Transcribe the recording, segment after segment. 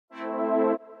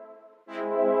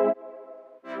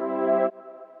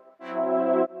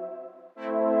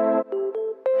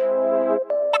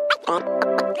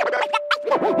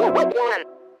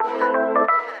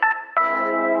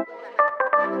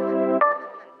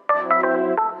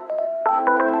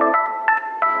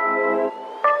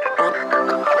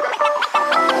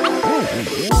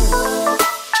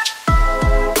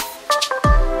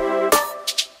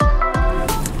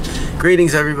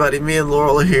Greetings everybody, me and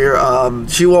Laurel are here.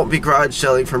 She won't be garage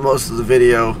selling for most of the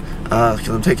video because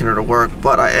I'm taking her to work,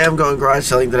 but I am going garage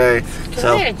selling today.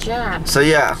 So, I got a job. So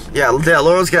yeah,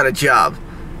 Laurel's got a job.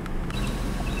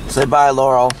 Say bye,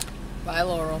 Laurel. Bye,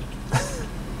 Laurel.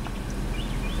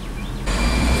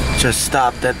 Just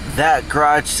stopped at that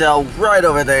garage sale right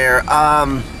over there.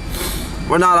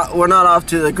 We're not off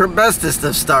to the bestest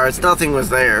of starts. Nothing was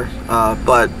there,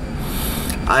 but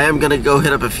I am gonna go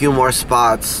hit up a few more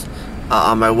spots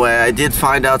on my way. I did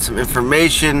find out some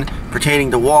information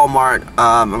pertaining to Walmart.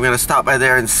 I'm gonna stop by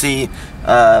there and see.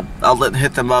 I'll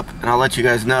hit them up and I'll let you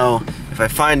guys know if I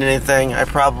find anything. I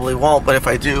probably won't, but if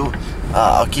I do,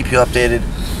 I'll keep you updated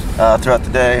throughout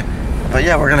the day. But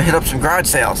yeah, we're gonna hit up some garage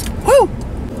sales. Woo!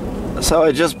 So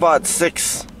I just bought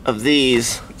 6 of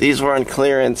these. These were on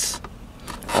clearance.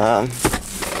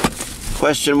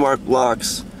 Question mark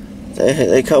blocks.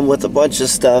 They come with a bunch of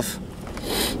stuff.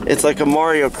 It's like a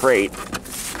Mario crate.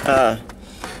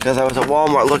 Because I was at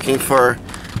Walmart looking for,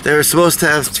 they were supposed to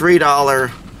have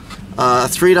 $3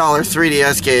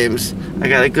 3DS games. I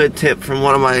got a good tip from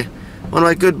one of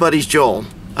my good buddies, Joel.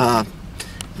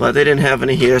 But they didn't have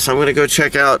any here, so I'm gonna go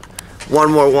check out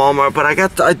one more Walmart. But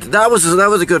that was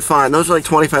a good find. Those were like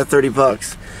 25-30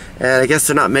 bucks, and I guess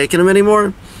they're not making them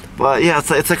anymore. But yeah,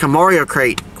 it's like a Mario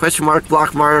crate. Question mark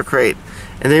block Mario crate.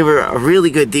 And they were a really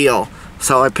good deal,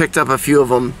 so I picked up a few of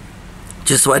them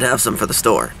just so I'd have some for the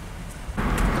store.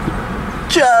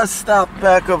 Just stopped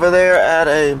back over there at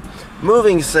a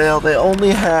moving sale. They only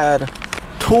had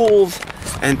tools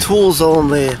and tools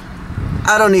only.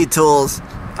 I don't need tools.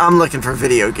 I'm looking for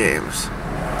video games.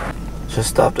 Just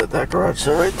stopped at that garage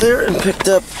sale right there and picked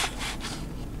up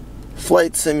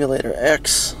Flight Simulator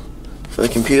X for the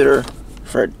computer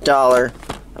for $1.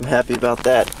 I'm happy about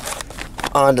that.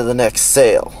 On to the next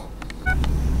sale.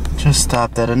 Just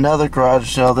stopped at another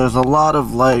garage sale. There's a lot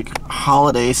of like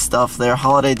holiday stuff there,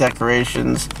 holiday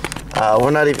decorations. We're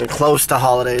not even close to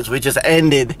holidays. We just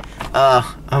ended a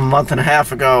month and a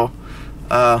half ago,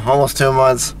 almost 2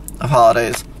 months of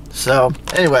holidays. So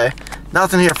anyway,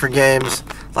 nothing here for games.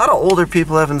 A lot of older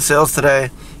people having sales today.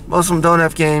 Most of them don't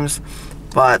have games,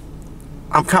 but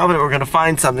I'm confident we're gonna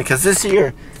find something because this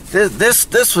year,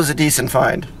 this was a decent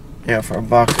find. Yeah, for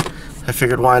 $1. I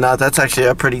figured why not. That's actually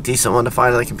a pretty decent one to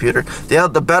find on the computer.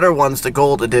 The better one's the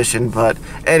gold edition, but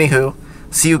anywho,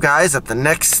 see you guys at the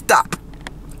next stop.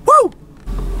 Woo!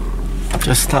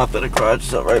 Just stopped at a garage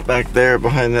sale right back there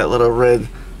behind that little red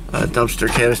dumpster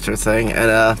canister thing,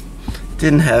 and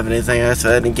didn't have anything. I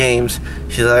said, any games?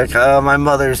 She's like, my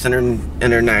mother's in her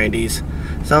 90s.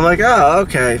 So I'm like, oh,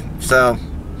 okay. So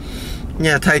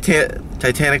yeah,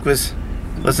 Titanic was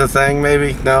the thing,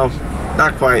 maybe? No,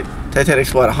 not quite.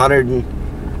 Titanic's what,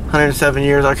 107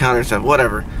 years? I'll count 107,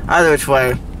 whatever. Either which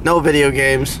way, no video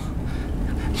games.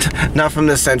 Not from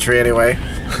this century anyway.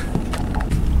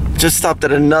 Just stopped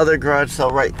at another garage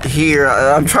sale right here.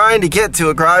 I'm trying to get to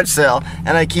a garage sale,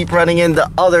 and I keep running into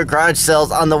other garage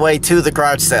sales on the way to the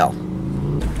garage sale.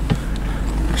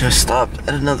 Just stopped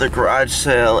at another garage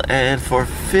sale, and for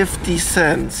 50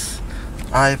 cents,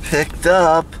 I picked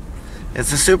up,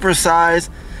 it's a super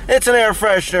size, it's an air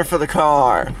freshener for the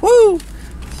car. Woo!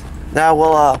 Now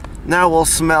we'll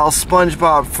smell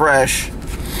SpongeBob fresh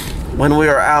when we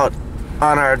are out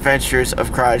on our adventures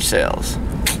of garage sales.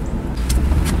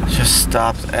 Just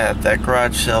stopped at that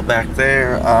garage sale back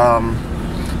there.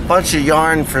 Bunch of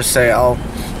yarn for sale.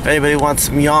 If anybody wants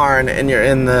some yarn and you're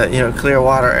in the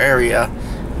Clearwater area,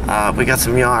 we got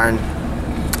some yarn.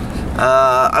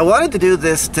 I wanted to do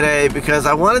this today because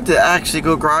I wanted to actually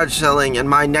go garage selling in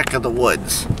my neck of the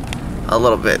woods a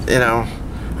little bit.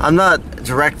 I'm not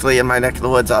directly in my neck of the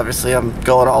woods, obviously. I'm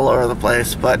going all over the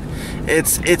place, but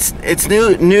it's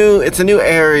new. It's a new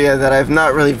area that I've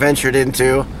not really ventured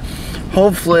into.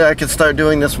 Hopefully I can start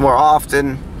doing this more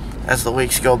often as the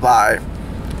weeks go by.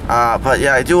 But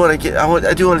yeah, I do want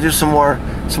to do some more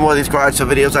of these garage sale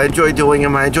videos. I enjoy doing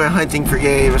them. I enjoy hunting for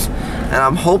games, and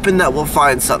I'm hoping that we'll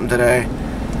find something today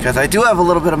because I do have a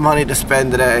little bit of money to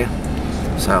spend today.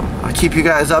 So I'll keep you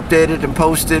guys updated and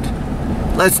posted.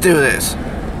 Let's do this.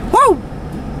 Woo!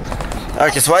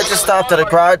 Okay, so I just stopped at a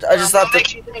garage. I just stopped at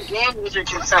Game Wizard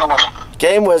can sell them.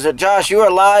 Game Wizard. Josh, you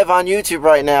are live on YouTube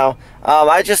right now.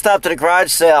 I just stopped at a garage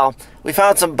sale. We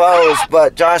found some bows,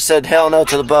 but Josh said hell no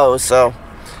to the bows, so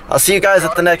I'll see you guys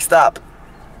at the next stop.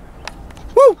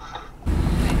 Woo!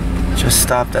 Just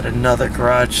stopped at another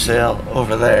garage sale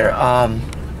over there.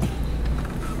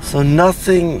 So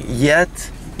nothing yet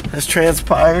has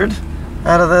transpired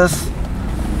out of this.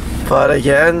 But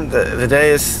again, the day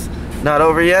is not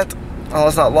over yet. All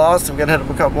is not lost. I'm gonna hit up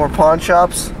a couple more pawn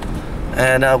shops,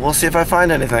 and we'll see if I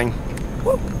find anything.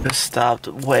 Just stopped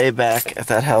way back at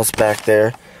that house back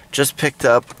there. Just picked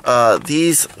up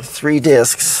these 3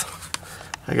 discs.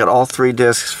 I got all 3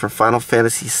 discs for Final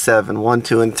Fantasy VII, 1,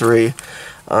 2, and 3.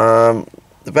 The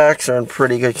backs are in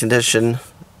pretty good condition.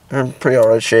 They're in pretty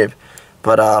alright shape.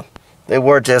 But they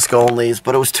were disc onlys.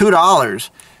 But it was $2.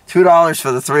 $2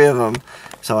 for the 3 of them.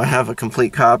 So I have a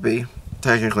complete copy.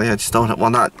 Technically, I just don't have, well,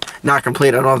 not complete.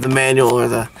 I don't have the manual or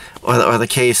the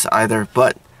case either.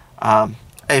 But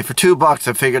hey, for $2,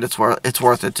 I figured it's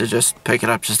worth it to just pick it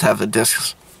up, just have the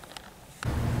discs.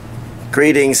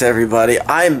 Greetings, everybody.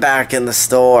 I'm back in the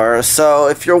store. So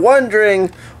if you're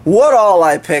wondering what all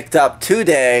I picked up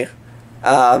today,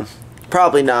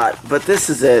 probably not. But this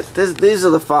is it. These are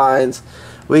the finds.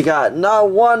 We got not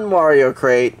 1 Mario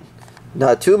crate,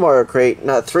 not 2 Mario crate,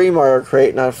 not 3 Mario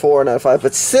crate, not 4, not 5,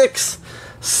 but 6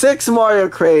 Mario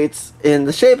crates in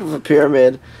the shape of a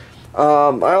pyramid.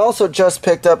 I also just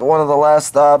picked up at one of the last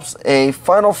stops a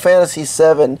Final Fantasy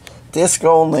VII disc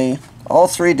only, all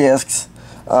 3 discs,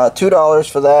 $2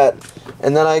 for that.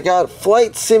 And then I got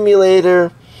Flight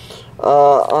Simulator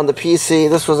on the PC.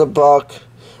 This was $1.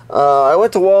 I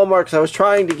went to Walmart because I was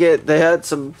trying to get, they had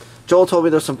some, Joel told me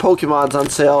there's some Pokemons on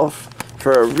sale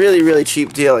for a really, really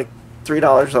cheap deal, like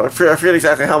 $3. I forget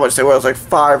exactly how much they were. It was like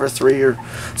 5 or 3 or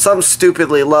something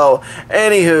stupidly low.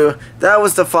 Anywho, that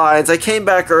was the finds. I came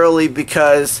back early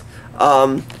because,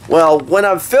 well, when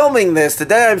I'm filming this, the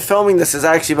day I'm filming this is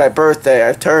actually my birthday.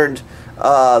 I've turned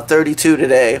 32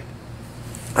 today.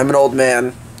 I'm an old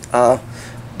man.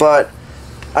 But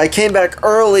I came back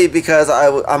early because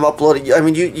I'm uploading. I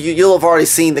mean, you'll have already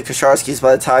seen the Kosharskys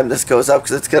by the time this goes up,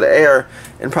 because it's going to air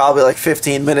in probably like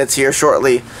 15 minutes here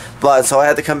shortly. But so I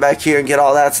had to come back here and get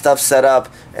all that stuff set up,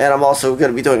 and I'm also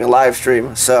going to be doing a live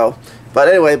stream. So, but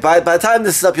anyway, by the time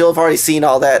this is up, you'll have already seen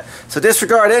all that. So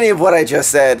disregard any of what I just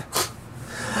said.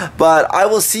 But I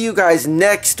will see you guys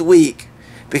next week,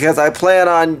 because I plan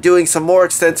on doing some more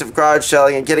extensive garage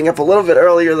selling and getting up a little bit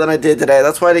earlier than I did today.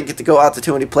 That's why I didn't get to go out to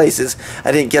too many places.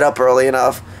 I didn't get up early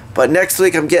enough. But next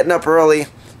week I'm getting up early,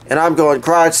 and I'm going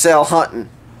garage sale hunting.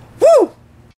 Woo!